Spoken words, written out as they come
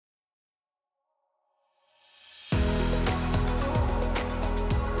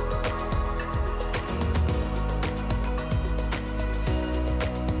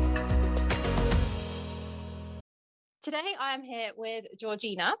today I am here with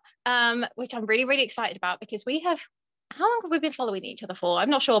Georgina, which I'm really, really excited about because how long have we been following each other for? I'm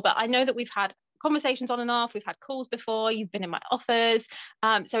not sure, but I know that we've had conversations on and off. We've had calls before. You've been in my offers.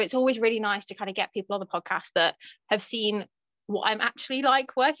 So it's always really nice to kind of get people on the podcast that have seen what I'm actually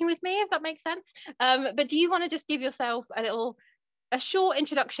like working with me, if that makes sense. But do you want to just give yourself a short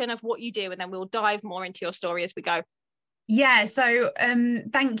introduction of what you do, and then we'll dive more into your story as we go? Yeah, so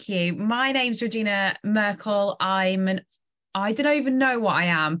thank you. My name's Georgina Merkel. I don't even know what I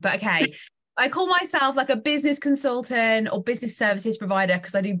am, but okay. I call myself like a business consultant or business services provider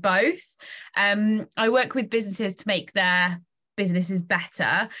because I do both. I work with businesses to make their businesses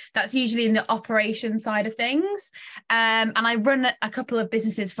better. That's usually in the operations side of things. And I run a couple of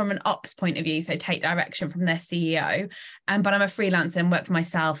businesses from an ops point of view, so take direction from their CEO. But I'm a freelancer and work for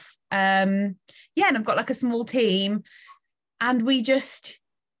myself. And I've got like a small team. And we just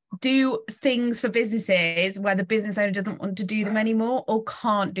do things for businesses where the business owner doesn't want to do them anymore or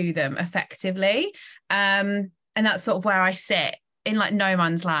can't do them effectively. And that's sort of where I sit in like no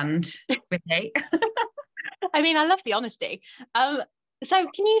man's land, really. I mean, I love the honesty. So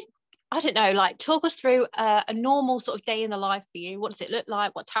can you, I don't know, like talk us through a normal sort of day in the life for you? What does it look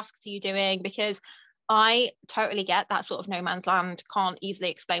like? What tasks are you doing? Because I totally get that sort of no man's land, can't easily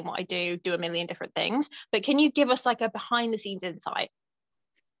explain what I do a million different things. But can you give us like a behind the scenes insight?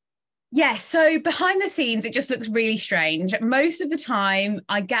 Yeah, so behind the scenes, it just looks really strange. Most of the time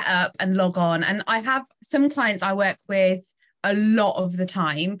I get up and log on, and I have some clients I work with a lot of the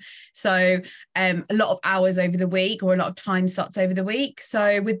time. So a lot of hours over the week or a lot of time slots over the week.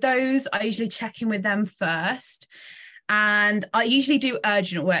 So with those, I usually check in with them first. And I usually do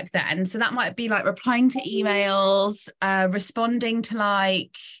urgent work then. So that might be like replying to emails, responding to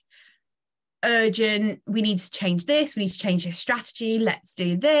like urgent, we need to change this, we need to change this strategy, let's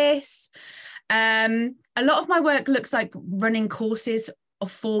do this. A lot of my work looks like running courses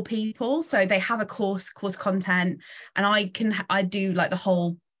for people. So they have a course content, and I do like the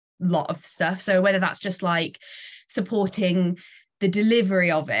whole lot of stuff. So whether that's just like supporting the delivery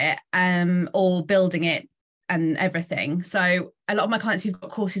of it, or building it and everything. So a lot of my clients who've got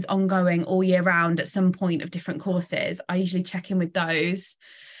courses ongoing all year round at some point of different courses, I usually check in with those.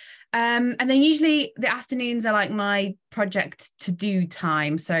 And then usually the afternoons are like my project to do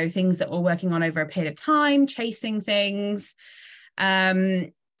time. So things that we're working on over a period of time, chasing things.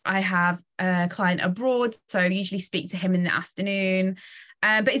 I have a client abroad, so I usually speak to him in the afternoon.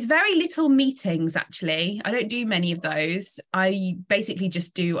 But it's very little meetings, actually. I don't do many of those. I basically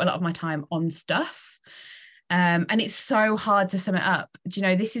just do a lot of my time on stuff. And it's so hard to sum it up. Do you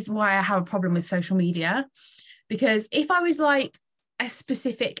know, this is why I have a problem with social media, because if I was like a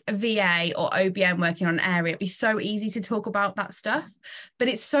specific VA or OBM working on an area, it'd be so easy to talk about that stuff. But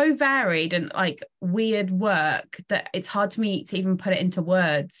it's so varied and like weird work that it's hard to me to even put it into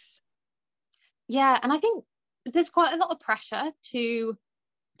words. Yeah, and I think there's quite a lot of pressure to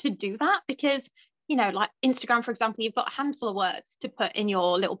do that because, you know, like Instagram, for example, you've got a handful of words to put in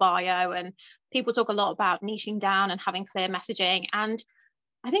your little bio, and people talk a lot about niching down and having clear messaging. And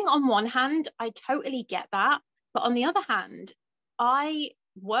I think on one hand, I totally get that. But on the other hand, I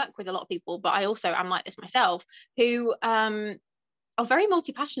work with a lot of people, but I also am like this myself, who are very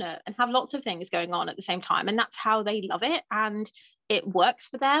multi-passionate and have lots of things going on at the same time. And that's how they love it. And it works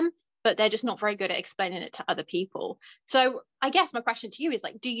for them, but they're just not very good at explaining it to other people. So I guess my question to you is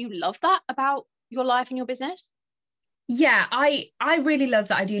like, do you love that about your life and your business? Yeah, I really love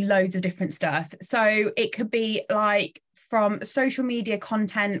that I do loads of different stuff. So it could be like from social media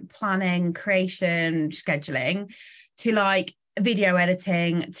content planning, creation, scheduling, to like video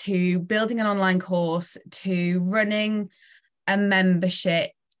editing, to building an online course, to running a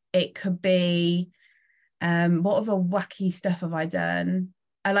membership. It could be what other wacky stuff have I done?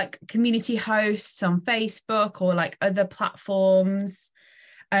 I like community hosts on Facebook or like other platforms.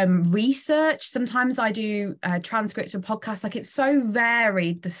 Research. Sometimes I do transcripts of podcasts. Like it's so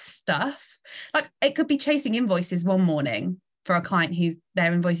varied, the stuff. Like it could be chasing invoices one morning for a client whose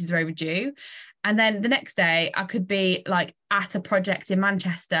their invoices are overdue, and then the next day I could be like at a project in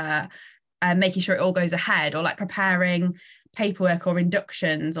Manchester, making sure it all goes ahead, or like preparing paperwork or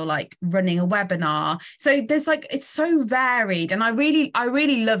inductions, or like running a webinar. So there's like, it's so varied, and I really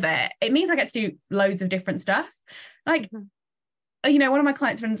love it. It means I get to do loads of different stuff. Like you know, one of my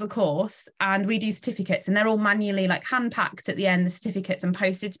clients runs a course and we do certificates, and they're all manually like hand packed at the end, the certificates, and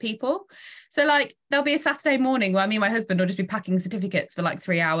posted to people. So like there'll be a Saturday morning where me and my husband will just be packing certificates for like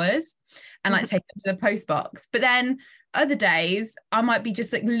 3 hours and like take them to the post box. But then other days I might be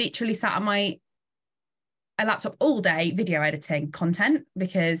just like literally sat at my a laptop all day video editing content,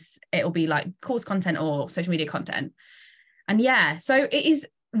 because it'll be like course content or social media content. And yeah, so it is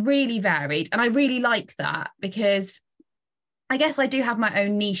really varied. And I really like that, because I guess I do have my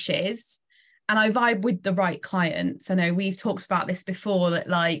own niches and I vibe with the right clients. I know we've talked about this before, that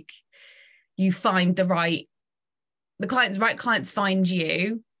like you find the right clients find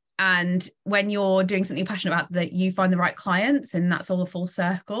you. And when you're doing something you're passionate about, that you find the right clients, and that's all a full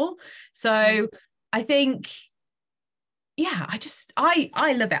circle. So I think, yeah,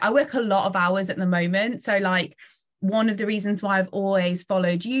 I love it. I work a lot of hours at the moment. So like one of the reasons why I've always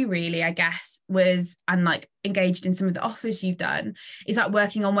followed you, really, I guess, was, and like engaged in some of the offers you've done, is like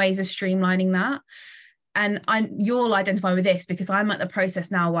working on ways of streamlining that. And you'll identify with this, because I'm at the process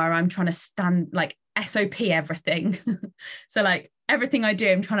now where I'm trying to like SOP everything. So like everything I do,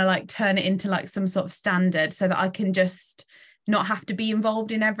 I'm trying to like turn it into like some sort of standard, so that I can just not have to be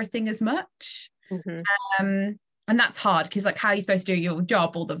involved in everything as much. And that's hard, because like how are you supposed to do your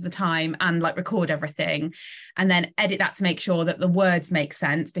job all of the time and like record everything and then edit that to make sure that the words make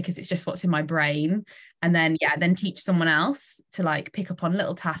sense, because it's just what's in my brain, and then then teach someone else to like pick up on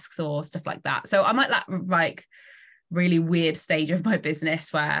little tasks or stuff like that. So I'm at that like really weird stage of my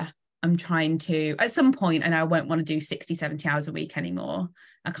business where I'm trying to, at some point, and I won't want to do 60-70 hours a week anymore.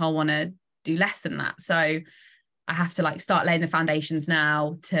 Like I'll want to do less than that. So I have to like start laying the foundations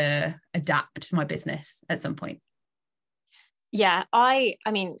now to adapt my business at some point. Yeah, I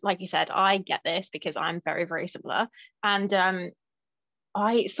mean, like you said, I get this because I'm very, very similar. And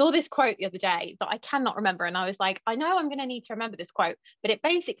I saw this quote the other day that I cannot remember. And I was like, I know I'm going to need to remember this quote. But it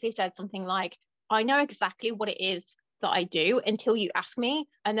basically said something like, I know exactly what it is that I do until you ask me,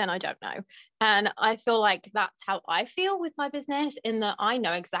 and then I don't know. And I feel like that's how I feel with my business, in that I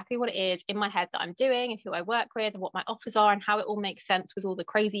know exactly what it is in my head that I'm doing and who I work with and what my offers are and how it all makes sense with all the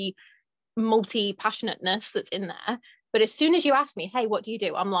crazy multi-passionateness that's in there. But as soon as you ask me, hey, what do you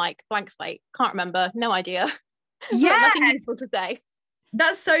do? I'm like, blank slate, can't remember, no idea. Yeah, nothing useful to say.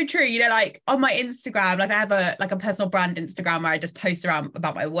 That's so true. You know, like on my Instagram, like I have a personal brand Instagram where I just post around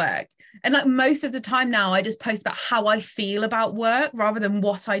about my work. And like most of the time now, I just post about how I feel about work rather than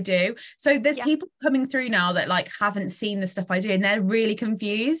what I do. So there's people coming through now that like haven't seen the stuff I do, and they're really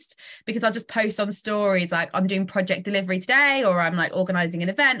confused, because I'll just post on stories like I'm doing project delivery today, or I'm like organizing an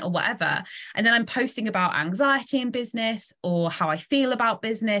event or whatever. And then I'm posting about anxiety in business, or how I feel about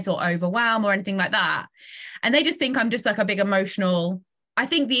business, or overwhelm, or anything like that. And they just think I'm just like a big emotional, I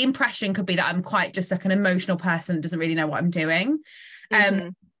think the impression could be that I'm quite just like an emotional person that doesn't really know what I'm doing.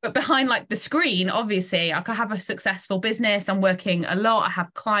 But behind like the screen, obviously, like I have a successful business. I'm working a lot. I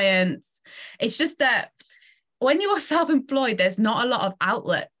have clients. It's just that when you're self-employed, there's not a lot of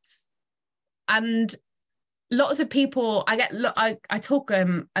outlets. And lots of people, I talk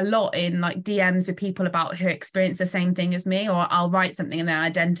a lot in like DMs with people about who experience the same thing as me, or I'll write something and they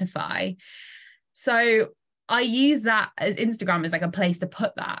identify. So I use that as Instagram as like a place to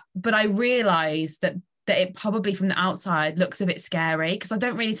put that. But I realize that it probably from the outside looks a bit scary, because I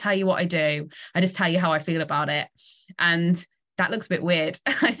don't really tell you what I do. I just tell you how I feel about it. And that looks a bit weird,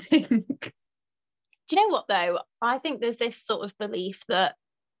 I think. Do you know what though? I think there's this sort of belief that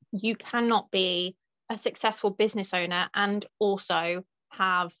you cannot be a successful business owner and also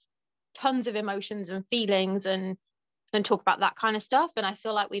have tons of emotions and feelings and talk about that kind of stuff. And I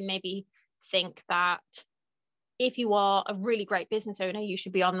feel like we maybe think that if you are a really great business owner, you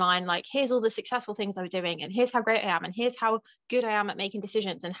should be online like, here's all the successful things I'm doing, and here's how great I am, and here's how good I am at making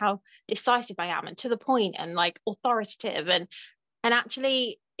decisions, and how decisive I am, and to the point, and like authoritative. And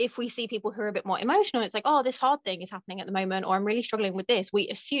actually, if we see people who are a bit more emotional, it's like, oh, this hard thing is happening at the moment, or I'm really struggling with this. We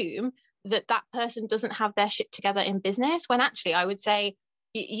assume that that person doesn't have their shit together in business, when actually I would say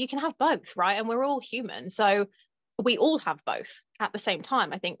you can have both, right? And we're all human, so we all have both at the same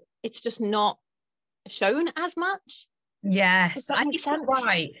time. I think it's just not shown as much. Yes, I think you're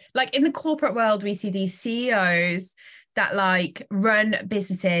right. Like in the corporate world, we see these CEOs that like run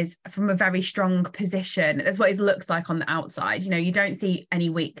businesses from a very strong position. That's what it looks like on the outside. You know, you don't see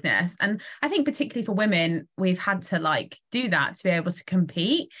any weakness. And I think particularly for women, we've had to like do that to be able to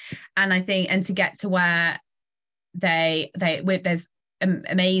compete. And I think, and to get to where there's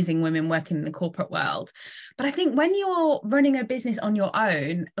amazing women working in the corporate world. But I think when you're running a business on your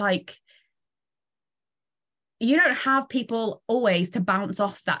own, like, you don't have people always to bounce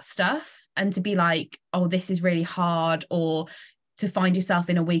off that stuff and to be like, oh, this is really hard, or to find yourself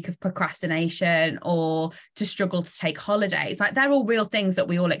in a week of procrastination, or to struggle to take holidays. Like they're all real things that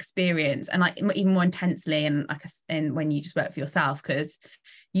we all experience, and like even more intensely and like in when you just work for yourself, because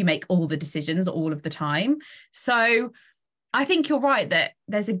you make all the decisions all of the time. So I think you're right that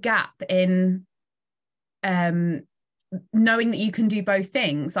there's a gap in knowing that you can do both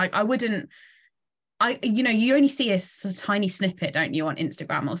things. Like you only see a tiny snippet, don't you, on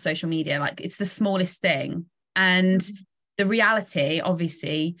Instagram or social media? Like it's the smallest thing. And the reality,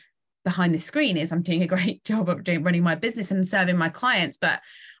 obviously, behind the screen is I'm doing a great job of running my business and serving my clients. But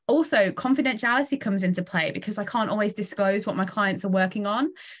also confidentiality comes into play because I can't always disclose what my clients are working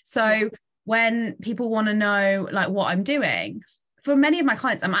on. So when people want to know like what I'm doing, for many of my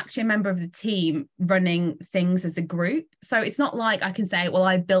clients, I'm actually a member of the team running things as a group. So it's not like I can say, well,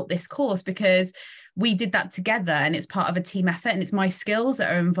 I built this course, because we did that together and it's part of a team effort and it's my skills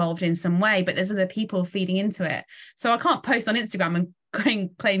that are involved in some way, but there's other people feeding into it. So I can't post on Instagram and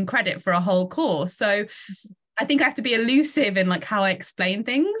claim credit for a whole course. So I think I have to be elusive in like how I explain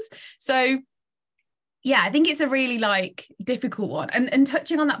things. So yeah, I think it's a really like difficult one. And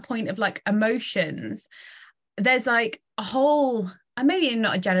touching on that point of like emotions, there's like a whole, and maybe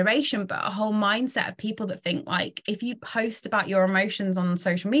not a generation, but a whole mindset of people that think like if you post about your emotions on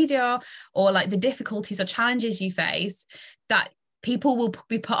social media or like the difficulties or challenges you face, that people will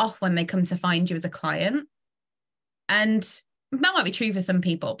be put off when they come to find you as a client. And that might be true for some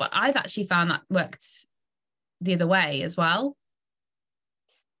people, but I've actually found that worked the other way as well.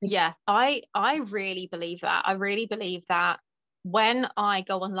 Yeah, I really believe that. I really believe that when I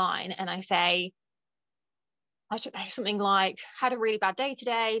go online and I say, I don't know, something like, had a really bad day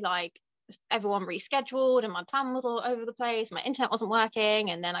today, like everyone rescheduled and my plan was all over the place, my internet wasn't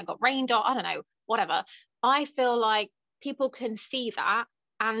working, and then I got rained on, I don't know, whatever. I feel like people can see that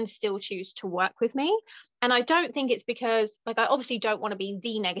and still choose to work with me. And I don't think it's because, like, I obviously don't want to be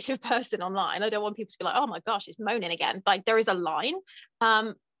the negative person online. I don't want people to be like, oh my gosh, it's moaning again. Like, there is a line.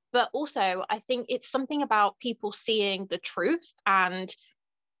 But also, I think it's something about people seeing the truth and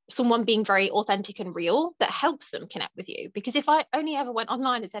someone being very authentic and real that helps them connect with you. Because if I only ever went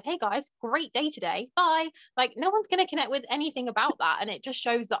online and said, hey guys, great day today, bye, like no one's going to connect with anything about that. And it just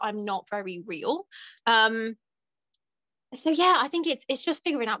shows that I'm not very real. So yeah, I think it's just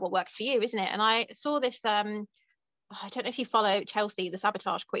figuring out what works for you, isn't it? And I saw this, I don't know if you follow Chelsea, the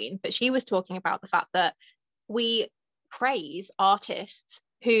Sabotage Queen, but she was talking about the fact that we praise artists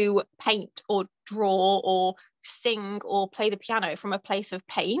who paint or draw or sing or play the piano from a place of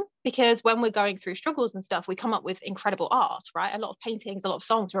pain, because when we're going through struggles and stuff, we come up with incredible art, right? A lot of paintings, a lot of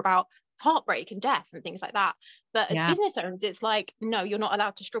songs are about heartbreak and death and things like that. But as business owners, it's like, no, you're not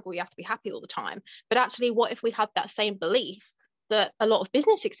allowed to struggle, you have to be happy all the time. But actually, what if we had that same belief that a lot of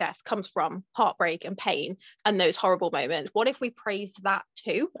business success comes from heartbreak and pain and those horrible moments? What if we praised that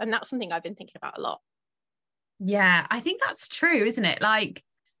too? And that's something I've been thinking about a lot. Yeah, I think that's true, isn't it? Like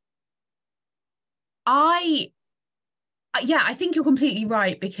I think you're completely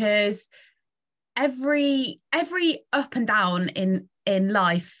right, because every up and down in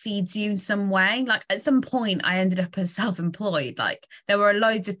life feeds you in some way. Like at some point I ended up as self-employed. Like there were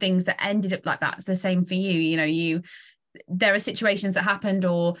loads of things that ended up like that. The same for you. There are situations that happened,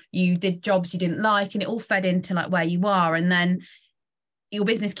 or you did jobs you didn't like, and it all fed into like where you are, and then your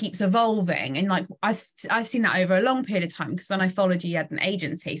business keeps evolving. And like I've seen that over a long period of time, because when I followed you had an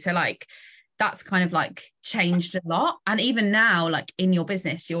agency, so like that's kind of like changed a lot. And even now, like in your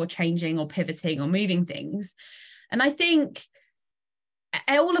business, you're changing or pivoting or moving things. And I think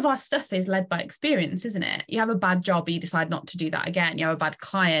all of our stuff is led by experience, isn't it? You have a bad job, you decide not to do that again. You have a bad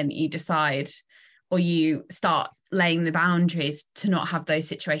client, you decide, or you start laying the boundaries to not have those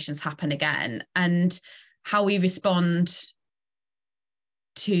situations happen again. And how we respond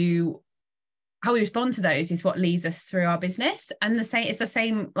to those is what leads us through our business. And it's the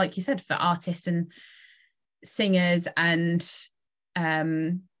same, like you said, for artists and singers and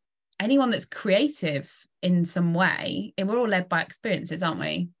anyone that's creative in some way. And we're all led by experiences, aren't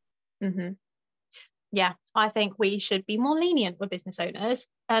we? Mm-hmm. Yeah, I think we should be more lenient with business owners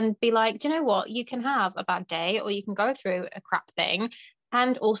and be like, do you know what? You can have a bad day, or you can go through a crap thing,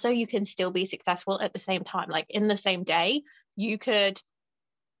 and also you can still be successful at the same time. Like in the same day, you could,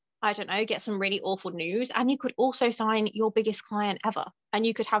 I don't know, get some really awful news, and you could also sign your biggest client ever. And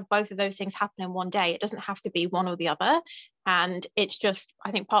you could have both of those things happen in one day. It doesn't have to be one or the other. And it's just,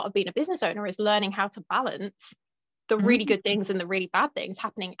 I think part of being a business owner is learning how to balance the really good things and the really bad things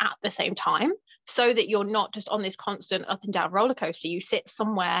happening at the same time, so that you're not just on this constant up and down roller coaster. You sit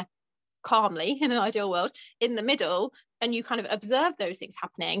somewhere calmly, in an ideal world, in the middle, and you kind of observe those things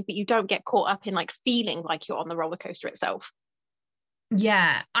happening, but you don't get caught up in like feeling like you're on the roller coaster itself.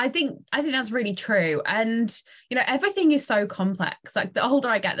 Yeah, I think that's really true. And everything is so complex. Like the older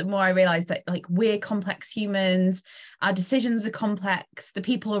I get, the more I realize that like we're complex humans, our decisions are complex, the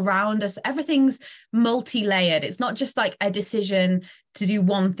people around us, everything's multi-layered. It's not just like a decision to do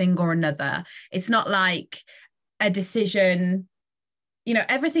one thing or another. It's not like a decision,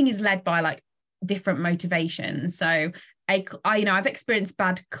 everything is led by like different motivations. So I've experienced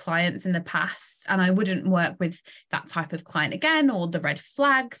bad clients in the past, and I wouldn't work with that type of client again, or the red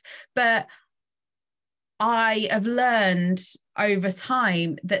flags. But I have learned over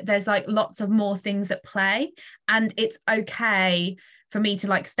time that there's like lots of more things at play, and it's okay for me to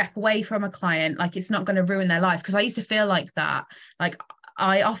like step away from a client. Like it's not going to ruin their life, because I used to feel like that. Like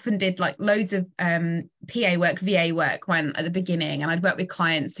I often did like loads of PA work, VA work when at the beginning, and I'd work with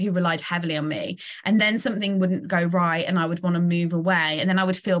clients who relied heavily on me, and then something wouldn't go right and I would want to move away, and then I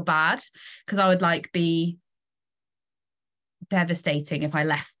would feel bad because I would like be devastating if I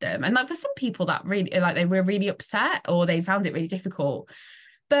left them. And like for some people that really like they were really upset or they found it really difficult.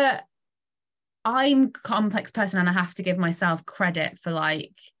 But I'm a complex person, and I have to give myself credit for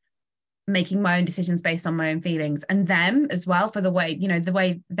like making my own decisions based on my own feelings, and them as well for the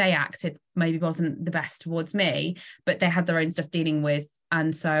way they acted maybe wasn't the best towards me, but they had their own stuff dealing with,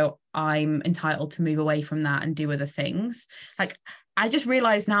 and so I'm entitled to move away from that and do other things. Like I just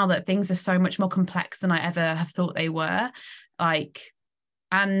realize now that things are so much more complex than I ever have thought they were. Like,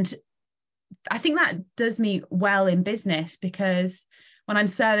 and I think that does me well in business, because when I'm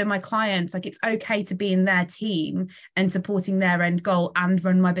serving my clients, like it's okay to be in their team and supporting their end goal and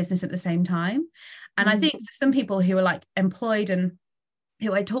run my business at the same time. And I think for some people who are like employed and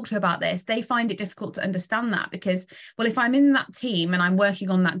who I talk to about this, they find it difficult to understand that, because, well, if I'm in that team and I'm working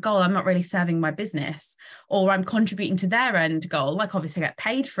on that goal, I'm not really serving my business, or I'm contributing to their end goal. Like obviously I get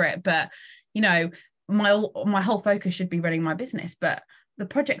paid for it, but my whole focus should be running my business. But the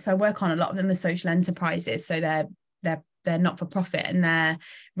projects I work on, a lot of them are social enterprises, so they're not for profit, and they're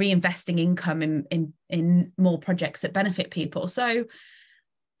reinvesting income in more projects that benefit people. So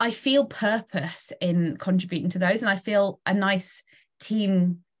I feel purpose in contributing to those, and I feel a nice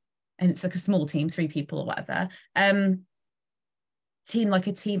team, and it's like a small team, 3 people or whatever, like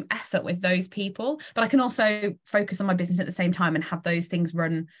a team effort with those people. But I can also focus on my business at the same time and have those things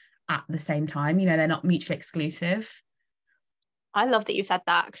run at the same time. They're not mutually exclusive. I love that you said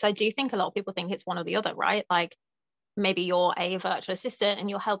that, because I do think a lot of people think it's one or the other, right? Like maybe you're a virtual assistant and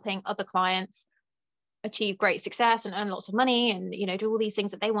you're helping other clients achieve great success and earn lots of money and do all these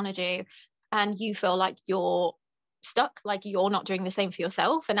things that they want to do, and you feel like you're stuck, like you're not doing the same for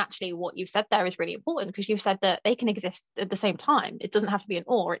yourself. And actually what you've said there is really important, because you've said that they can exist at the same time. It doesn't have to be an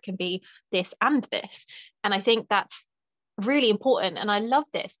or, it can be this and this. And I think that's really important. And I love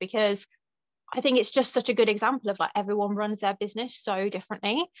this, because I think it's just such a good example of like everyone runs their business so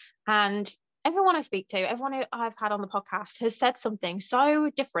differently, and everyone I speak to, everyone who I've had on the podcast has said something so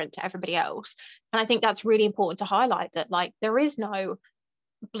different to everybody else. And I think that's really important to highlight, that like there is no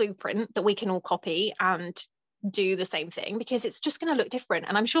blueprint that we can all copy and do the same thing, because it's just going to look different.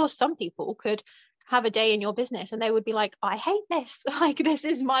 And I'm sure some people could have a day in your business and they would be like, I hate this, like this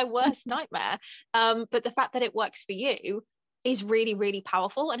is my worst nightmare. But the fact that it works for you is really, really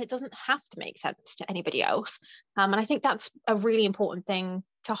powerful, and it doesn't have to make sense to anybody else. And I think that's a really important thing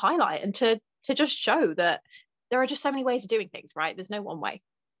to highlight, and to just show that there are just so many ways of doing things, right? There's no one way.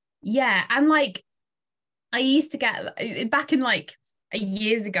 Yeah. And like I used to get back in like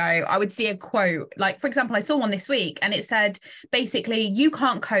years ago, I would see a quote, like for example, I saw one this week, and it said basically, you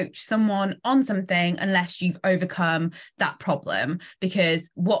can't coach someone on something unless you've overcome that problem, because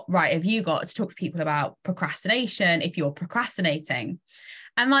what right have you got to talk to people about procrastination if you're procrastinating?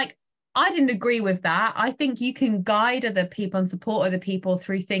 And like I didn't agree with that. I think you can guide other people and support other people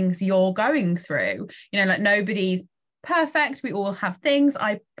through things you're going through. Like nobody's perfect. We all have things.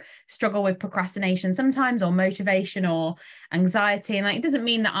 I struggle with procrastination sometimes, or motivation, or anxiety. And like, it doesn't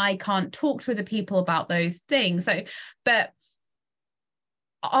mean that I can't talk to other people about those things. So, but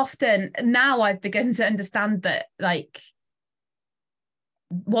often now I've begun to understand that like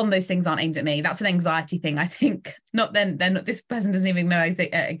one of those things aren't aimed at me. That's an anxiety thing, I think. Not then this person doesn't even know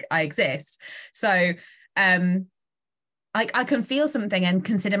I exist. So like I can feel something and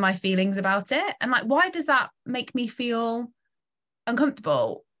consider my feelings about it, and like why does that make me feel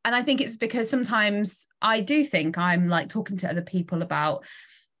uncomfortable? And I think it's because sometimes I do think I'm like talking to other people about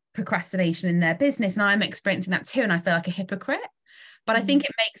procrastination in their business, and I'm experiencing that too, and I feel like a hypocrite. But I think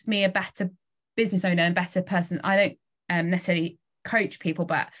it makes me a better business owner and better person. I don't necessarily coach people,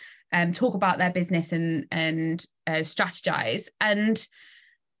 but talk about their business and strategize. And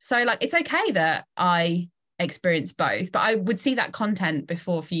so like it's okay that I experienced both, but I would see that content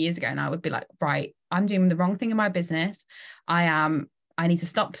before a few years ago and I would be like, right, I'm doing the wrong thing in my business. I need to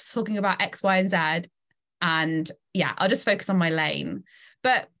stop talking about X, Y, and Z. And yeah, I'll just focus on my lane.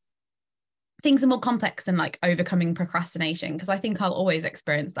 But things are more complex than like overcoming procrastination, because I think I'll always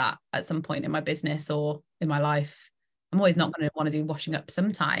experience that at some point in my business or in my life. I'm always not going to want to do washing up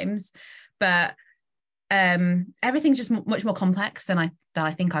sometimes, but everything's just much more complex than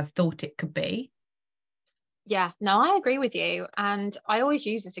I think I've thought it could be. Yeah, no, I agree with you. And I always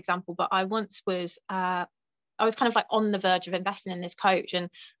use this example, but I once was I was kind of like on the verge of investing in this coach, and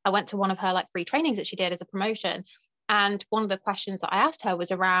I went to one of her like free trainings that she did as a promotion. And one of the questions that I asked her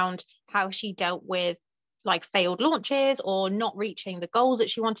was around how she dealt with like failed launches or not reaching the goals that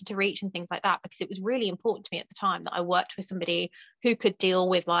she wanted to reach and things like that, because it was really important to me at the time that I worked with somebody who could deal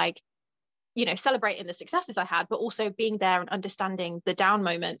with like, you know, celebrating the successes I had, but also being there and understanding the down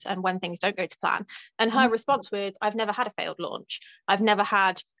moments and when things don't go to plan. And her response was, I've never had a failed launch. I've never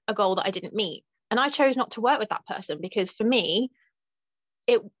had a goal that I didn't meet. And I chose not to work with that person because for me,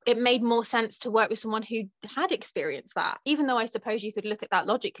 it made more sense to work with someone who had experienced that, even though I suppose you could look at that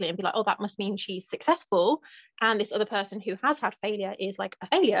logically and be like, oh, that must mean she's successful. And this other person who has had failure is like a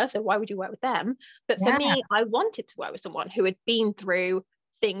failure. So why would you work with them? But for me, I wanted to work with someone who had been through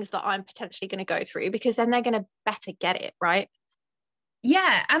things that I'm potentially going to go through, because then they're going to better get it, right?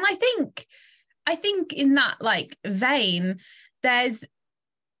 Yeah. And I think in that like vein,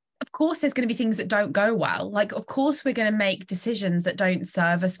 of course there's going to be things that don't go well. Like, of course we're going to make decisions that don't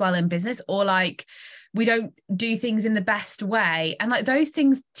serve us well in business, or like we don't do things in the best way. And like those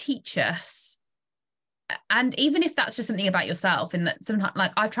things teach us. And even if that's just something about yourself, and that sometimes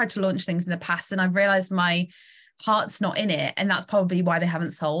like I've tried to launch things in the past and I've realized my heart's not in it, and that's probably why they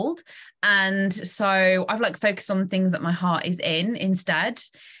haven't sold. And so I've like focused on things that my heart is in instead,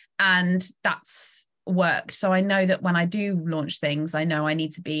 and that's worked. So I know that when I do launch things, I know I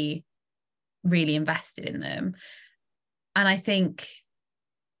need to be really invested in them. And I think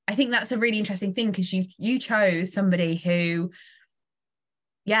that's a really interesting thing, because you chose somebody who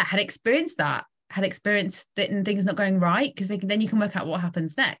had experienced it and things not going right, because then you can work out what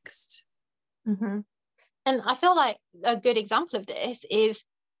happens next. Mm-hmm. And I feel like a good example of this is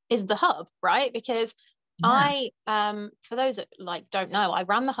the hub, right? Because I for those that like don't know, I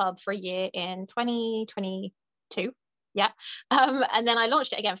ran the hub for a year in 2022. And then I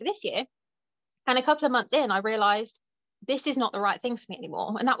launched it again for this year, and a couple of months in I realized this is not the right thing for me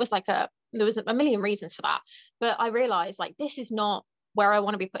anymore. And that was like there was a million reasons for that, but I realized like this is not where I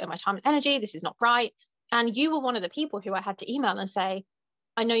want to be putting my time and energy. This is not right. And you were one of the people who I had to email and say,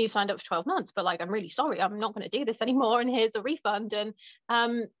 I know you signed up for 12 months, but like, I'm really sorry, I'm not going to do this anymore, and here's a refund.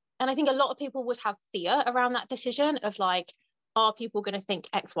 And I think a lot of people would have fear around that decision of like, are people going to think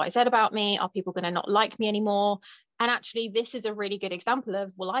X, Y, Z about me? Are people going to not like me anymore? And actually, this is a really good example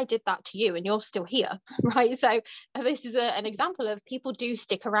of, well, I did that to you and you're still here, right? So this is an example of people do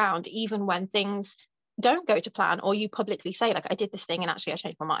stick around even when things don't go to plan, or you publicly say like, I did this thing and actually I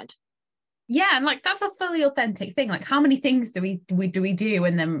changed my mind. Yeah, and like that's a fully authentic thing. Like, how many things do we do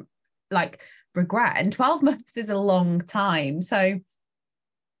and then like regret? And 12 months is a long time. So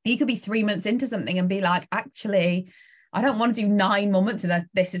you could be 3 months into something and be like, actually, I don't want to do 9 more months of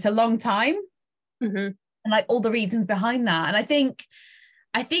this. It's a long time. Mm-hmm. And like all the reasons behind that. And I think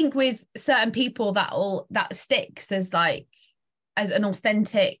with certain people that sticks as like as an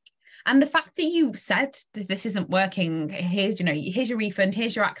authentic. And the fact that you said that this isn't working, here's your refund,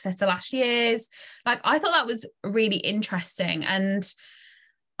 here's your access to last year's, like I thought that was really interesting. And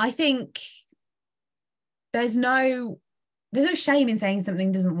I think there's no shame in saying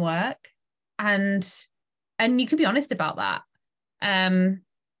something doesn't work, and you can be honest about that. And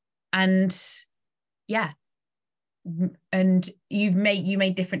yeah, and you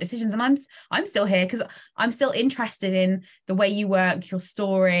made different decisions, and I'm still here because I'm still interested in the way you work, your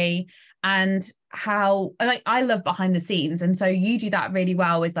story, and how, like, I love behind the scenes, and so you do that really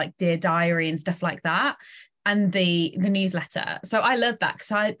well with like Dear Diary and stuff like that, and the newsletter. So I love that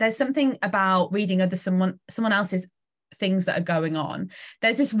because there's something about reading someone else's things that are going on.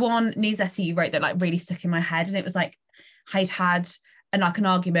 There's this one newsletter you wrote that like really stuck in my head, and it was like I'd had an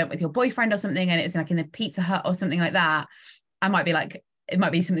argument with your boyfriend or something, and it's like in a Pizza Hut or something like that. It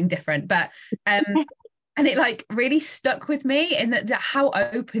might be something different, but and it like really stuck with me in that how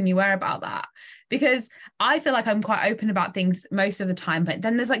open you were about that, because I feel like I'm quite open about things most of the time, but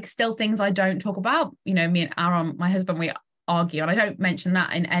then there's like still things I don't talk about. You know, me and Aaron, my husband, we argue, and I don't mention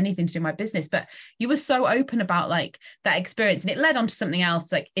that in anything to do with my business, but you were so open about like that experience, and it led on to something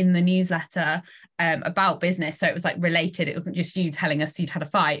else like in the newsletter about business, so it was like related. It wasn't just you telling us you'd had a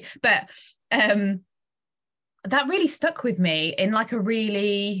fight, but that really stuck with me in like a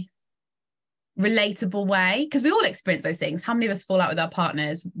really relatable way, because we all experience those things. How many of us fall out with our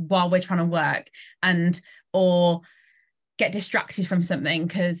partners while we're trying to work, and or get distracted from something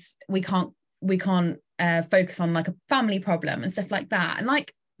because we can't focus on like a family problem and stuff like that, and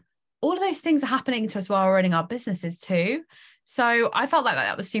like all of those things are happening to us while we're running our businesses too. So I felt like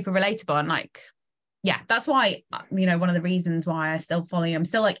that was super relatable, and like, yeah, that's why, you know, one of the reasons why I still follow you. I'm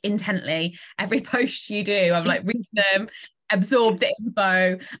still like intently every post you do, I've like read them, absorb the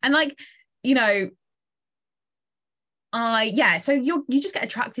info, and like, you know, so you just get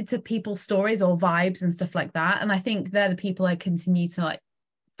attracted to people's stories or vibes and stuff like that, and I think they're the people I continue to like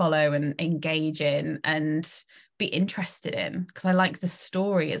follow and engage in and be interested in, because I like the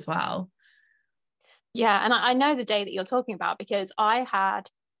story as well. Yeah, and I know the day that you're talking about, because I had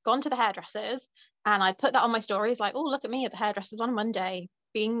gone to the hairdressers and I put that on my stories, like, oh, look at me at the hairdressers on a Monday.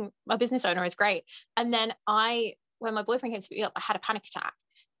 Being a business owner is great. And then when my boyfriend came to pick me up, I had a panic attack.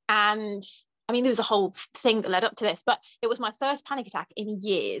 And I mean, there was a whole thing that led up to this, but it was my first panic attack in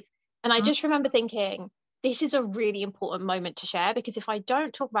years. And I just remember thinking, this is a really important moment to share, because if I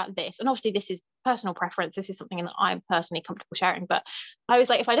don't talk about this, and obviously this is personal preference, this is something that I'm personally comfortable sharing, but I was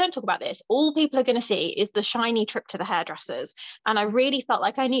like, if I don't talk about this, all people are going to see is the shiny trip to the hairdressers. And I really felt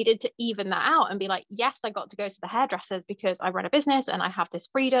like I needed to even that out and be like, yes, I got to go to the hairdressers because I run a business and I have this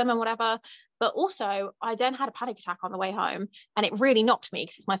freedom and whatever. But also I then had a panic attack on the way home, and it really knocked me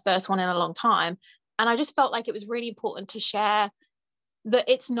because it's my first one in a long time. And I just felt like it was really important to share that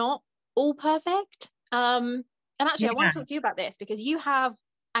it's not all perfect. And actually, I want to talk to you about this because you have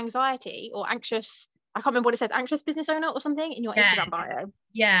anxiety or anxious, I can't remember what it says, anxious business owner or something in your Instagram bio.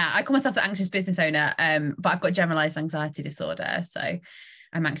 Yeah, I call myself the anxious business owner, but I've got generalized anxiety disorder, so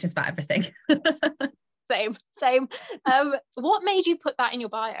I'm anxious about everything. Same. What made you put that in your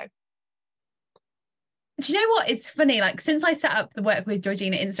bio? Do you know what? It's funny, like since I set up the Work with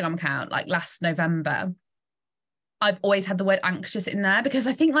Georgina Instagram account, like last November, I've always had the word anxious in there, because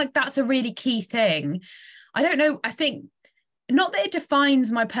I think like that's a really key thing. I don't know, I think not that it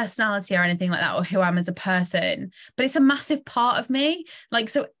defines my personality or anything like that, or who I am as a person, but it's a massive part of me. Like,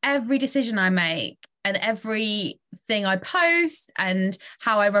 so every decision I make and everything I post and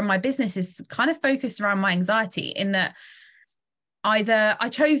how I run my business is kind of focused around my anxiety, in that either I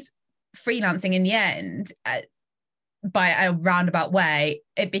chose freelancing in the end by a roundabout way,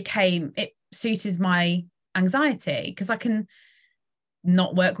 it suited my anxiety, because I can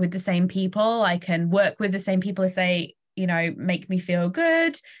not work with the same people. I can work with the same people if they, you know, make me feel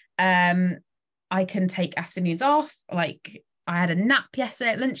good. I can take afternoons off. Like I had a nap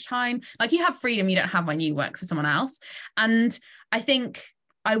yesterday at lunchtime. Like you have freedom you don't have when you work for someone else. And I think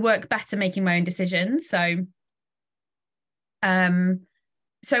I work better making my own decisions. So I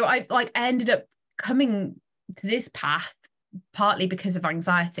ended up coming to this path partly because of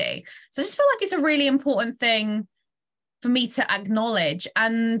anxiety. So I just feel like it's a really important thing for me to acknowledge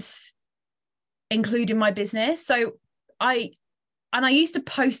and include in my business. So I used to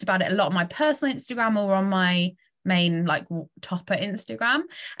post about it a lot on my personal Instagram or on my main like topper Instagram,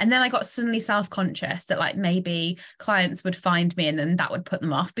 and then I got suddenly self-conscious that like maybe clients would find me and then that would put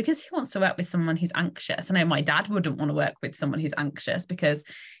them off, because who wants to work with someone who's anxious? I know my dad wouldn't want to work with someone who's anxious, because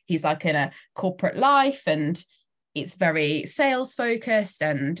he's like in a corporate life and it's very sales focused,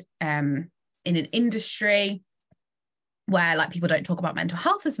 and in an industry where like people don't talk about mental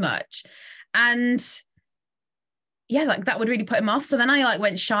health as much. And yeah, like that would really put him off. So then I like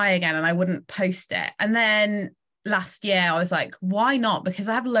went shy again and I wouldn't post it. And then last year I was like, why not? Because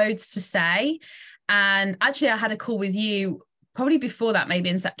I have loads to say. And actually I had a call with you probably before that, maybe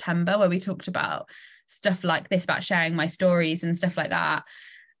in September, where we talked about stuff like this, about sharing my stories and stuff like that.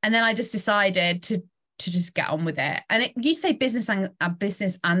 And then I just decided to just get on with it. And you say business and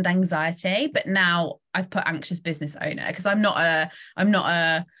anxiety, but now I've put anxious business owner, because I'm not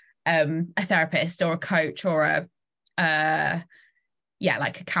a therapist or a coach or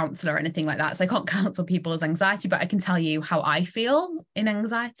like a counselor or anything like that. So I can't counsel people's anxiety, but I can tell you how I feel in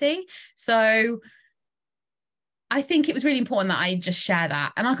anxiety. So I think it was really important that I just share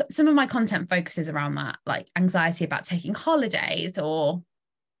that. And some of my content focuses around that, like anxiety about taking holidays, or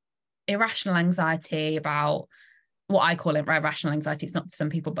irrational anxiety about what I call it irrational anxiety. It's not to some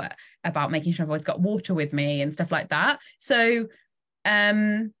people, but about making sure I've always got water with me and stuff like that. So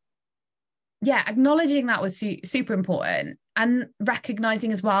acknowledging that was super important, and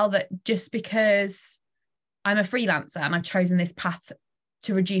recognizing as well that just because I'm a freelancer and I've chosen this path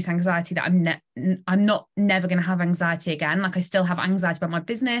to reduce anxiety, that I'm not never going to have anxiety again. Like I still have anxiety about my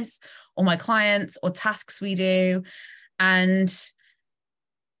business or my clients or tasks we do. And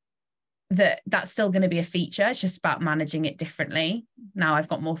that's still going to be a feature. It's just about managing it differently. Now I've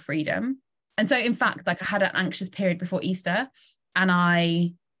got more freedom. And so in fact, like I had an anxious period before Easter, and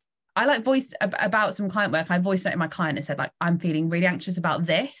I like voiced about some client work. I voiced it to my client and said, like, I'm feeling really anxious about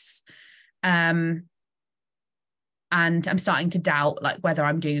this. And I'm starting to doubt like whether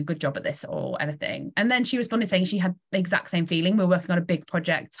I'm doing a good job at this or anything. And then she responded saying she had the exact same feeling. We're working on a big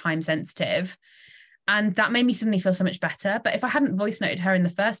project, time sensitive. And that made me suddenly feel so much better. But if I hadn't voice noted her in the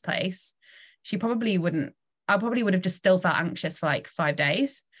first place, I probably would have just still felt anxious for like 5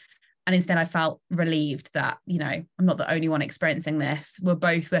 days. And instead I felt relieved that, you know, I'm not the only one experiencing this. We're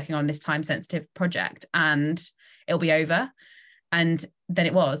both working on this time sensitive project and it'll be over. And then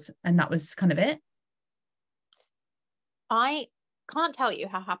it was, and that was kind of it. I can't tell you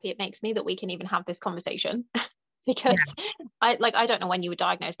how happy it makes me that we can even have this conversation because I don't know when you were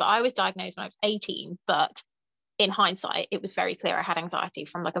diagnosed, but I was diagnosed when I was 18. But in hindsight, it was very clear I had anxiety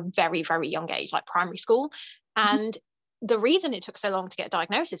from like a very, very young age, like primary school. And the reason it took so long to get a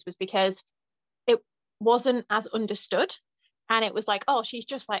diagnosis was because it wasn't as understood. And it was like, oh, she's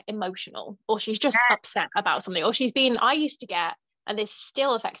just like emotional, or she's just upset about something, or I used to get, and this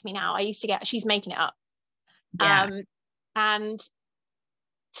still affects me now, she's making it up. And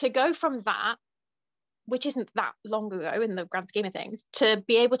to go from that, which isn't that long ago in the grand scheme of things, to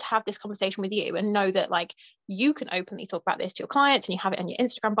be able to have this conversation with you and know that like you can openly talk about this to your clients and you have it in your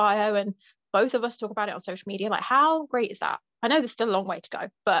Instagram bio and both of us talk about it on social media, like how great is that? I know there's still a long way to go,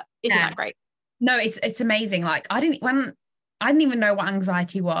 but isn't that great? No, it's amazing. Like I didn't even know what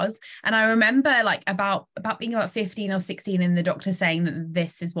anxiety was. And I remember like about being about 15 or 16 and the doctor saying that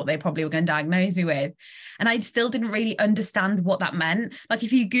this is what they probably were going to diagnose me with. And I still didn't really understand what that meant. Like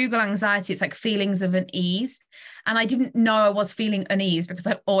if you Google anxiety, it's like feelings of unease. And I didn't know I was feeling unease because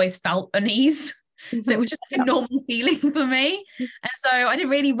I've always felt unease. So it was just like a normal feeling for me. And so I didn't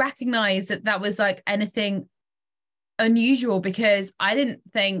really recognize that was like anything unusual because I didn't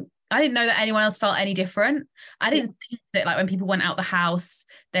know that anyone else felt any different. I didn't think that like when people went out the house,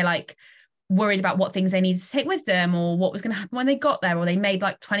 they like worried about what things they needed to take with them or what was going to happen when they got there, or they made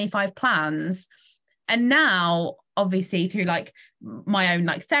like 25 plans. And now, obviously, through like my own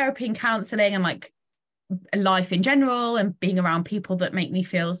like therapy and counseling and like life in general and being around people that make me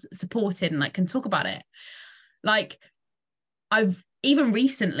feel supported and like can talk about it, like I've even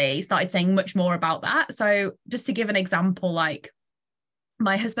recently started saying much more about that. So just to give an example, like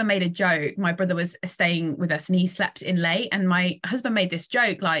my husband made a joke. My brother was staying with us and he slept in late. And my husband made this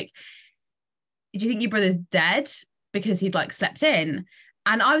joke, like, do you think your brother's dead because he'd like slept in?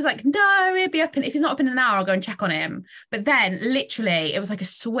 And I was like, no, he'll be up. And if he's not up in an hour, I'll go and check on him. But then literally it was like a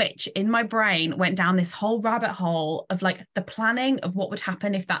switch in my brain went down this whole rabbit hole of like the planning of what would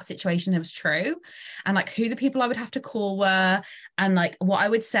happen if that situation was true, and like who the people I would have to call were and like what I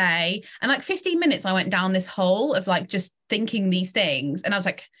would say. And like 15 minutes I went down this hole of like just thinking these things. And I was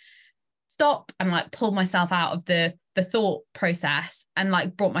like, stop, and like pulled myself out of the thought process and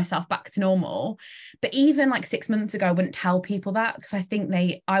like brought myself back to normal. But even like 6 months ago, I wouldn't tell people that because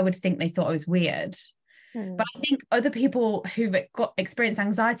I would think they thought I was weird. But I think other people who've got experienced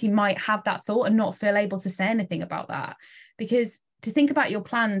anxiety might have that thought and not feel able to say anything about that, because to think about your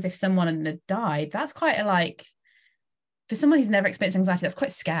plans if someone had died, that's quite a like, for someone who's never experienced anxiety, that's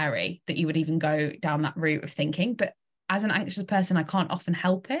quite scary that you would even go down that route of thinking. But as an anxious person, I can't often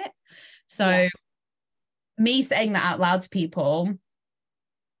help it. So me saying that out loud to people,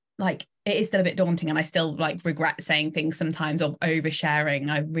 like it is still a bit daunting, and I still like regret saying things sometimes or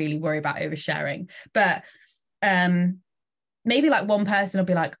oversharing. I really worry about oversharing. But maybe like one person will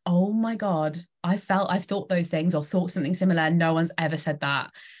be like, oh my God, I've thought those things or thought something similar. No one's ever said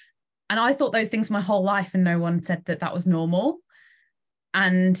that. And I thought those things my whole life and no one said that was normal.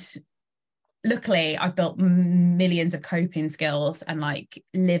 And luckily I've built millions of coping skills and like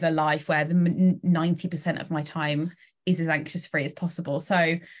live a life where the 90% of my time is as anxious free as possible. So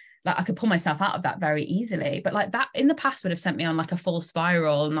like I could pull myself out of that very easily. But like that in the past would have sent me on like a full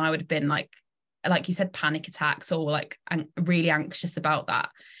spiral, and I would have been like you said, panic attacks or like really anxious about that.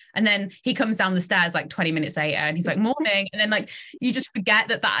 And then he comes down the stairs like 20 minutes later and he's like, morning. And then like you just forget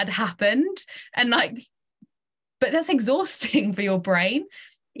that had happened. And like, but that's exhausting for your brain.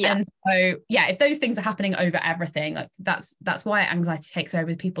 Yeah. And so if those things are happening over everything, like that's why anxiety takes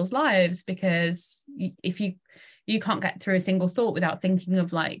over people's lives, because if you can't get through a single thought without thinking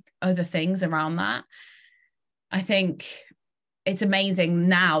of like other things around that. I think it's amazing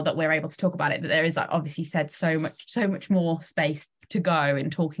now that we're able to talk about it, that there is like obviously said so much more space to go in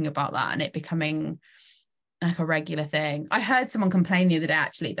talking about that and it becoming like a regular thing. I heard someone complain the other day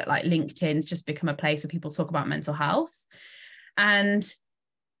actually that like LinkedIn's just become a place where people talk about mental health, and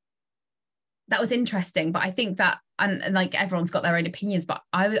that was interesting. But I think that, and like everyone's got their own opinions, but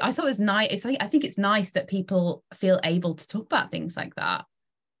I thought it was nice. It's like, I think it's nice that people feel able to talk about things like that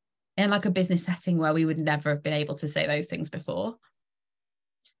in like a business setting where we would never have been able to say those things before.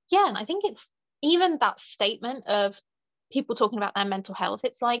 Yeah, and I think it's even that statement of people talking about their mental health.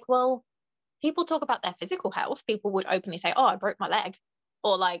 It's like, well, people talk about their physical health. People would openly say, oh, I broke my leg,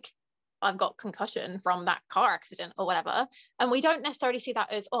 or like, I've got concussion from that car accident or whatever. And we don't necessarily see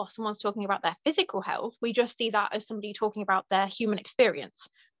that as, oh, someone's talking about their physical health. We just see that as somebody talking about their human experience.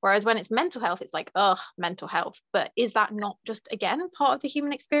 Whereas when it's mental health, it's like, oh, mental health. But is that not just, again, part of the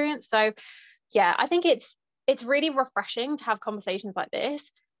human experience? So yeah, I think it's really refreshing to have conversations like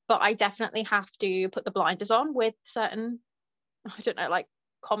this. But I definitely have to put the blinders on with certain, I don't know, like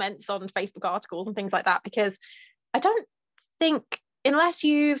comments on Facebook articles and things like that, because I don't think, unless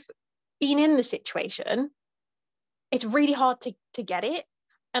you've been in the situation, it's really hard to get it.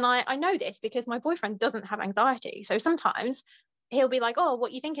 And I know this because my boyfriend doesn't have anxiety. So sometimes he'll be like, oh,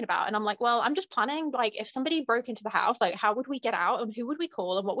 what are you thinking about? And I'm like, well, I'm just planning, like, if somebody broke into the house, like, how would we get out and who would we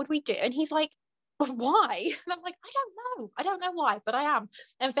call and what would we do? And he's like, but why? And I'm like, I don't know why, but I am.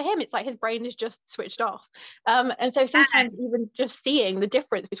 And for him, it's like his brain is just switched off. And so sometimes even just seeing the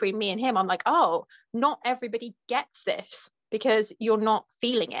difference between me and him, I'm like, oh, not everybody gets this because you're not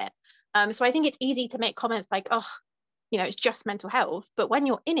feeling it. So I think it's easy to make comments like, oh, you know, it's just mental health. But when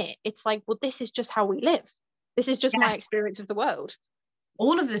you're in it, it's like, well, this is just how we live. This is just my experience of the world.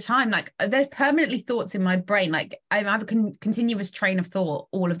 All of the time, like there's permanently thoughts in my brain, like I have a continuous train of thought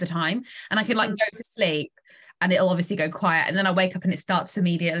all of the time, and I can like go to sleep and it'll obviously go quiet, and then I wake up and it starts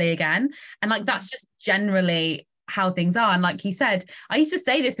immediately again. And like that's just generally how things are. And like you said, I used to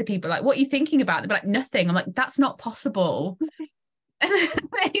say this to people, like, what are you thinking about? They'd be like, nothing. I'm like, that's not possible. And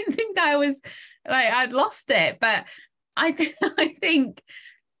I think I was like, I'd lost it. But I think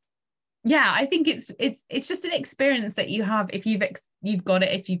yeah, I think it's just an experience that you have if you've got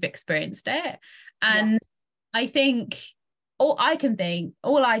it, if you've experienced it. And I think all I think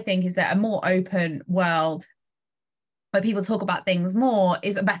is that a more open world where people talk about things more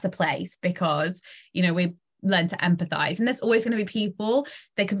is a better place, because you know we learn to empathize, and there's always going to be people,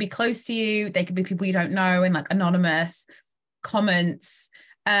 they could be close to you, they could be people you don't know, and like anonymous comments,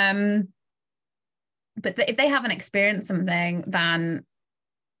 but if they haven't experienced something, then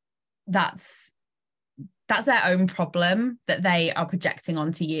that's their own problem that they are projecting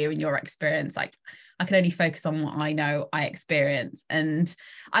onto you and your experience. Like I can only focus on what I know I experience. And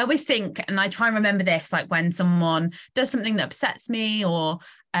I always think, and I try and remember this, like when someone does something that upsets me, or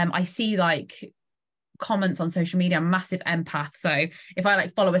I see like comments on social media, I'm a massive empath. So if I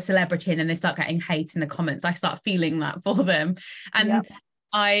like follow a celebrity and then they start getting hate in the comments, I start feeling that for them. And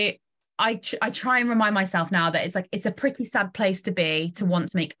I try and remind myself now that it's a pretty sad place to be, to want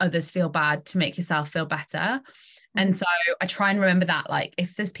to make others feel bad, to make yourself feel better. And so I try and remember that, like,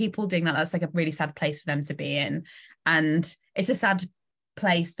 if there's people doing that, that's like a really sad place for them to be in. And it's a sad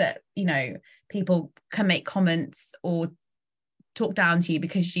place that, you know, people can make comments or talk down to you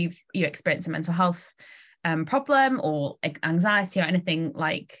because you experience a mental health problem or anxiety or anything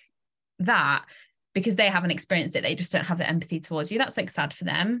like that, because they haven't experienced it. They just don't have the empathy towards you. That's like sad for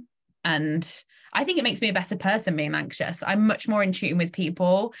them. And I think it makes me a better person being anxious. I'm much more in tune with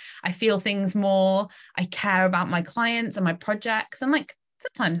people. I feel things more. I care about my clients and my projects. And like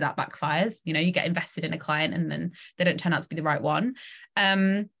sometimes that backfires, you know, you get invested in a client and then they don't turn out to be the right one.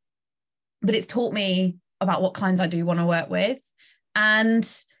 But it's taught me about what clients I do want to work with. And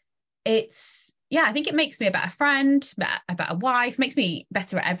I think it makes me a better friend, a better wife, makes me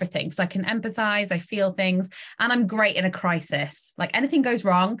better at everything. So I can empathize, I feel things, and I'm great in a crisis. Like anything goes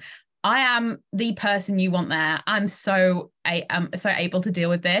wrong, I am the person you want there. I'm so able to deal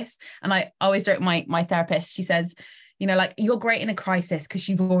with this. And I always joke, my therapist, she says, you know, like you're great in a crisis because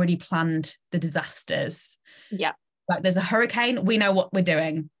you've already planned the disasters. Yeah. Like there's a hurricane, we know what we're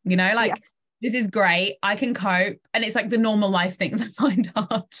doing, you know, like this is great. I can cope. And it's like the normal life things I find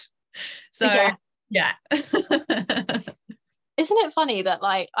hard. So yeah. Isn't it funny that,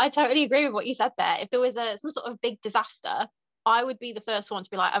 like, I totally agree with what you said there. If there was some sort of big disaster, I would be the first one to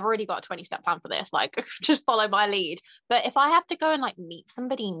be like, I've already got a 20-step plan for this, like just follow my lead. But if I have to go and like meet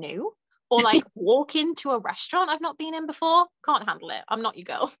somebody new or like walk into a restaurant I've not been in before, can't handle it. I'm not your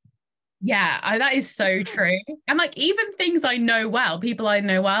girl. Yeah, that is so true. And like even things I know well, people I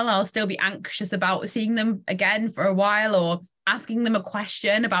know well, I'll still be anxious about seeing them again for a while or asking them a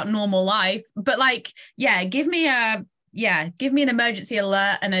question about normal life. But like, give me an emergency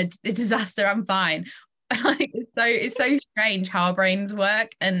alert and a disaster, I'm fine. Like it's so strange how our brains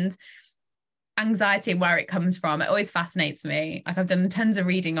work. And anxiety and where it comes from. It always fascinates me. Like I've done tons of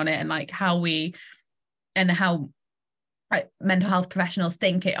reading on it, and like how mental health professionals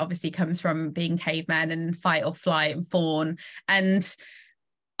think it obviously comes from being cavemen and fight or flight and fawn. And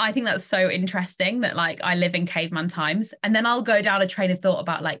I think that's so interesting that like I live in caveman times, and then I'll go down a train of thought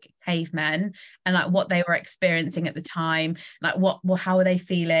about like cavemen and like what they were experiencing at the time, like how were they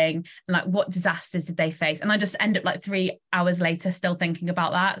feeling, and like what disasters did they face, and I just end up like 3 hours later still thinking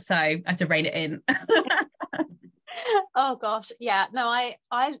about that, so I have to rein it in. Oh gosh, yeah, no,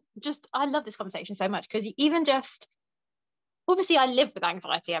 I love this conversation so much, because even just, obviously I live with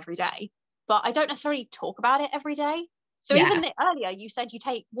anxiety every day, but I don't necessarily talk about it every day. So Yeah. even earlier you said you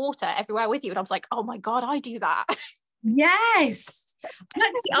take water everywhere with you, and I was like, oh my God, I do that. Yes.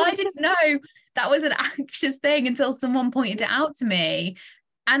 I didn't know that was an anxious thing until someone pointed it out to me.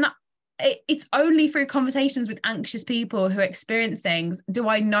 And it's only through conversations with anxious people who experience things do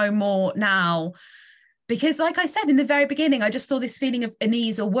I know more now. Because like I said in the very beginning, I just saw this feeling of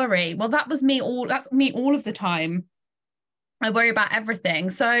unease or worry. Well, that's me all of the time. I worry about everything.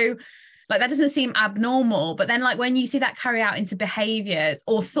 So like that doesn't seem abnormal, but then like when you see that carry out into behaviors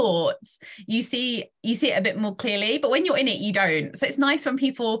or thoughts, you see it a bit more clearly, but when you're in it you don't. So it's nice when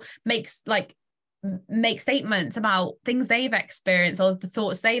people make statements about things they've experienced or the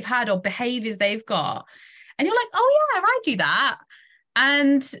thoughts they've had or behaviors they've got, and you're like, oh yeah, I do that,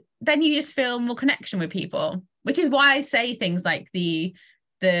 and then you just feel more connection with people, which is why I say things like the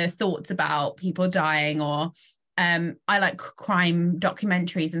thoughts about people dying, or I like crime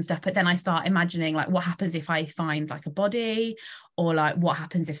documentaries and stuff, but then I start imagining like what happens if I find like a body, or like what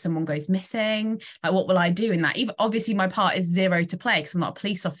happens if someone goes missing, like what will I do in that. Even obviously my part is zero to play because I'm not a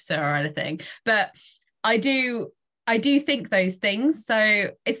police officer or anything, but I do think those things.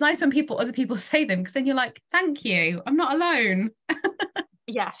 So it's nice when other people say them, because then you're like, thank you, I'm not alone.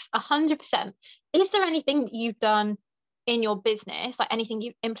 Yes, 100%. Is there anything that you've done in your business, like anything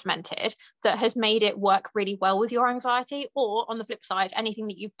you've implemented that has made it work really well with your anxiety? Or on the flip side, anything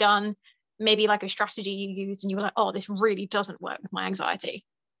that you've done, maybe like a strategy you used and you were like, oh, this really doesn't work with my anxiety?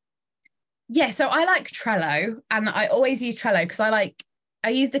 Yeah, so I like Trello, and I always use Trello because I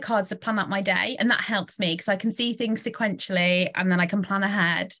use the cards to plan out my day, and that helps me because I can see things sequentially and then I can plan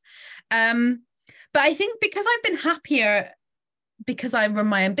ahead. But I think because I've been happier because I run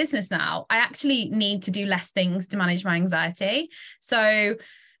my own business now, I actually need to do less things to manage my anxiety. So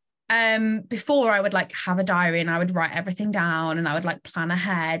before I would like have a diary and I would write everything down and I would like plan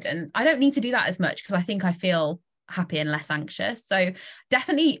ahead, and I don't need to do that as much because I think I feel happy and less anxious. So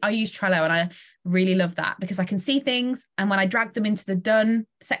definitely I use Trello, and I really love that because I can see things, and when I drag them into the done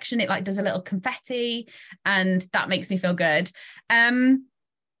section, it like does a little confetti, and that makes me feel good.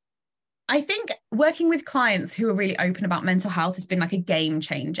 I think working with clients who are really open about mental health has been like a game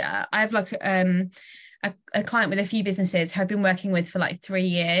changer. I have like a client with a few businesses who I've been working with for like 3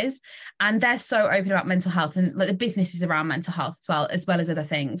 years, and they're so open about mental health, and like the business is around mental health as well as other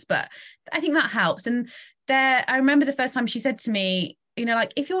things. But I think that helps. And I remember the first time she said to me, you know,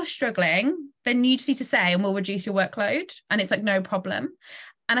 like if you're struggling, then you just need to say, and we'll reduce your workload. And it's like, no problem.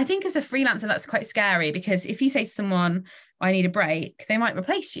 And I think as a freelancer, that's quite scary, because if you say to someone, I need a break, they might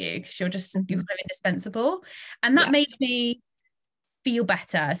replace you because you're kind of indispensable. And that makes me feel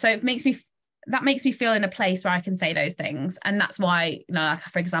better. So that makes me feel in a place where I can say those things. And that's why, you know, like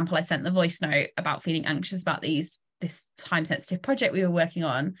for example, I sent the voice note about feeling anxious about this time sensitive project we were working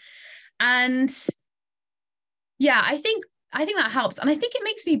on. And yeah, I think that helps. And I think it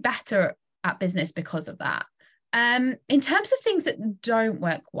makes me better at business because of that. In terms of things that don't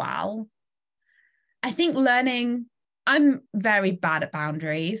work well, I think I'm very bad at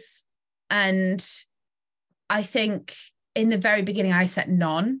boundaries. And I think in the very beginning, I set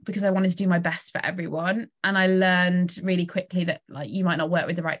none because I wanted to do my best for everyone. And I learned really quickly that like you might not work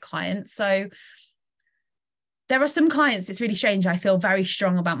with the right clients. So there are some clients, it's really strange, I feel very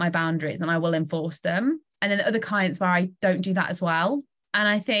strong about my boundaries and I will enforce them. And then other clients where I don't do that as well.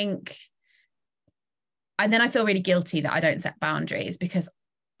 And then I feel really guilty that I don't set boundaries because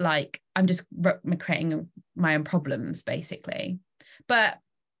like I'm just creating my own problems basically. But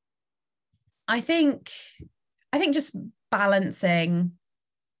I think just balancing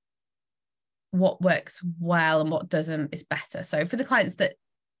what works well and what doesn't is better. So for the clients that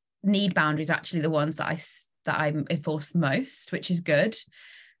need boundaries, actually the ones that I enforce most, which is good.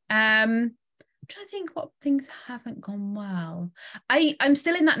 I'm trying to think what things haven't gone well. I'm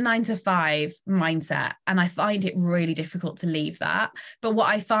still in that 9 to 5 mindset, and I find it really difficult to leave that. But what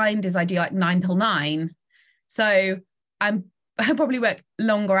I find is I do like 9 till 9. So I'm I probably work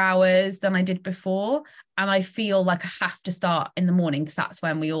longer hours than I did before. And I feel like I have to start in the morning because that's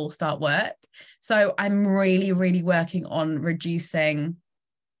when we all start work. So I'm really, really working on reducing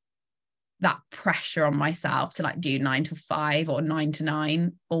that pressure on myself to like do 9 to 5 or 9 to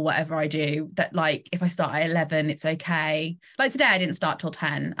 9 or whatever I do, that like if I start at 11 it's okay. Like today I didn't start till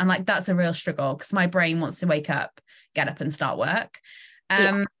 10 and like that's a real struggle because my brain wants to wake up, get up and start work.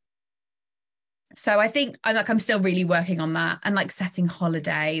 Yeah. So I think I'm still really working on that and like setting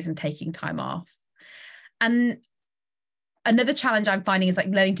holidays and taking time off. And another challenge I'm finding is like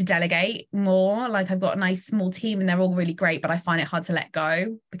learning to delegate more. Like I've got a nice small team and they're all really great, but I find it hard to let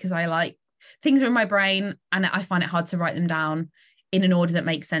go because I like things are in my brain and I find it hard to write them down in an order that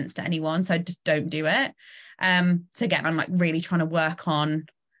makes sense to anyone. So I just don't do it. So again, I'm like really trying to work on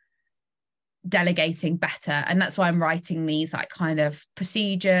delegating better. And that's why I'm writing these like kind of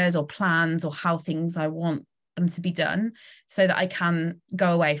procedures or plans or how things I want them to be done so that I can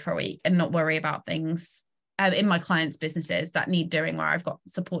go away for a week and not worry about things in my clients' businesses that need doing where I've got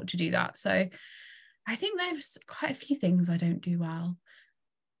support to do that. So I think there's quite a few things I don't do well.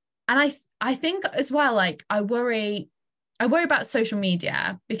 And I think as well, like I worry about social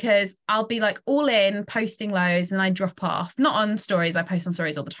media because I'll be like all in posting loads and I drop off, not on stories. I post on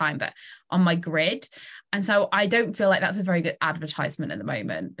stories all the time, but on my grid. And so I don't feel like that's a very good advertisement at the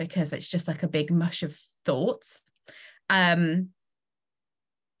moment because it's just like a big mush of thoughts. And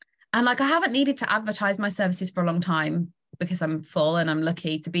like I haven't needed to advertise my services for a long time because I'm full and I'm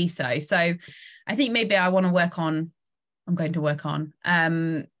lucky to be so. So I think maybe I'm going to work on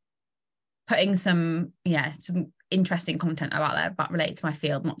putting some interesting content about there but related to my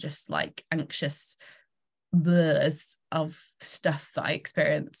field, not just like anxious blurs of stuff that I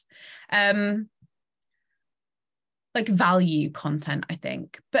experience. Like value content, I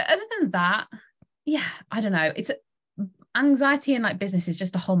think. But other than that, yeah, I don't know. It's anxiety and like business is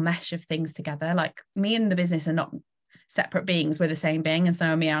just a whole mesh of things together. Like me and the business are not separate beings, we're the same being, and so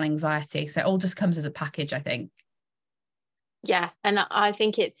are me and anxiety. So it all just comes as a package, I think. Yeah, and I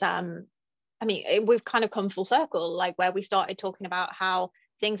think it's we've kind of come full circle, like where we started talking about how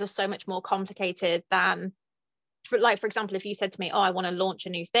things are so much more complicated than, for example, if you said to me, oh, I want to launch a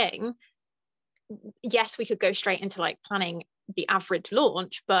new thing, yes, we could go straight into like planning the average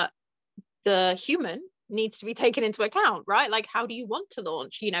launch, but the human needs to be taken into account, right? Like, how do you want to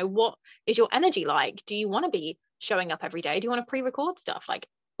launch? What is your energy like? Do you want to be showing up every day? Do you want to pre-record stuff? Like,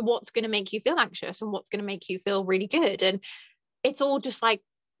 what's going to make you feel anxious and what's going to make you feel really good? And it's all just like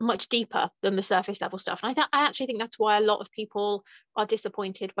much deeper than the surface level stuff. And I actually think that's why a lot of people are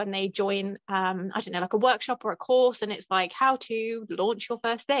disappointed when they join I don't know, like a workshop or a course and it's like how to launch your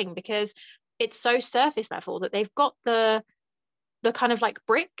first thing, because it's so surface level that they've got the kind of like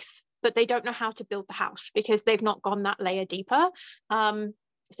bricks, but they don't know how to build the house because they've not gone that layer deeper. So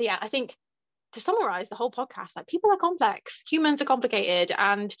yeah, I think to summarize the whole podcast, like people are complex, humans are complicated,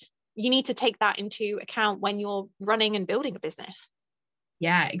 and you need to take that into account when you're running and building a business.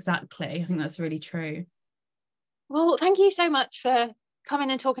 Yeah, exactly. I think that's really true. Well, thank you so much for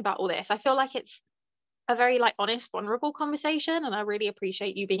coming and talking about all this. I feel like it's a very like honest, vulnerable conversation, and I really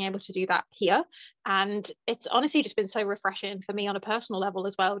appreciate you being able to do that here. And it's honestly just been so refreshing for me on a personal level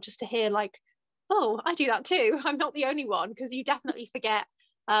as well, just to hear like, oh, I do that too. I'm not the only one, because you definitely forget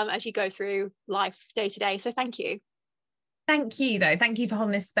as you go through life day to day. So thank you. Thank you though. Thank you for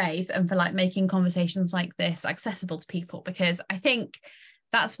holding this space and for like making conversations like this accessible to people, because I think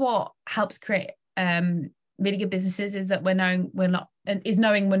that's what helps create really good businesses, is that knowing we're not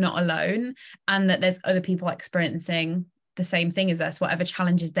alone, and that there's other people experiencing the same thing as us, whatever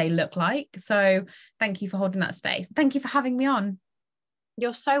challenges they look like. So thank you for holding that space. Thank you for having me on.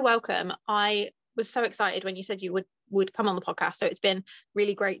 You're so welcome. I was so excited when you said you would come on the podcast. So it's been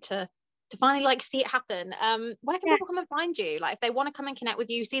really great to finally like see it happen. Where can people come and find you? Like if they want to come and connect with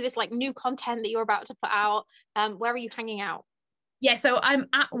you, see this like new content that you're about to put out, where are you hanging out? Yeah, so I'm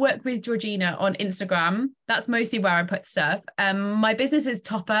at Work with Georgina on Instagram. That's mostly where I put stuff. My business is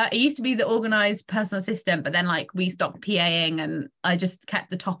Topper. It used to be the organized personal assistant, but then like we stopped PAing and I just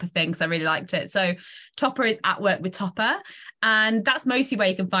kept the Topper thing because I really liked it. So Topper is at Work with Topper. And that's mostly where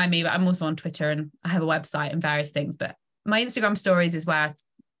you can find me, but I'm also on Twitter and I have a website and various things. But my Instagram stories is where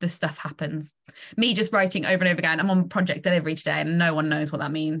the stuff happens. Me just writing over and over again. I'm on project delivery today and no one knows what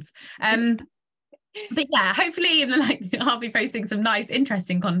that means. But yeah, hopefully I'll be posting some nice,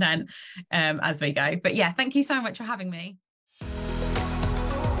 interesting content as we go. But yeah, thank you so much for having me.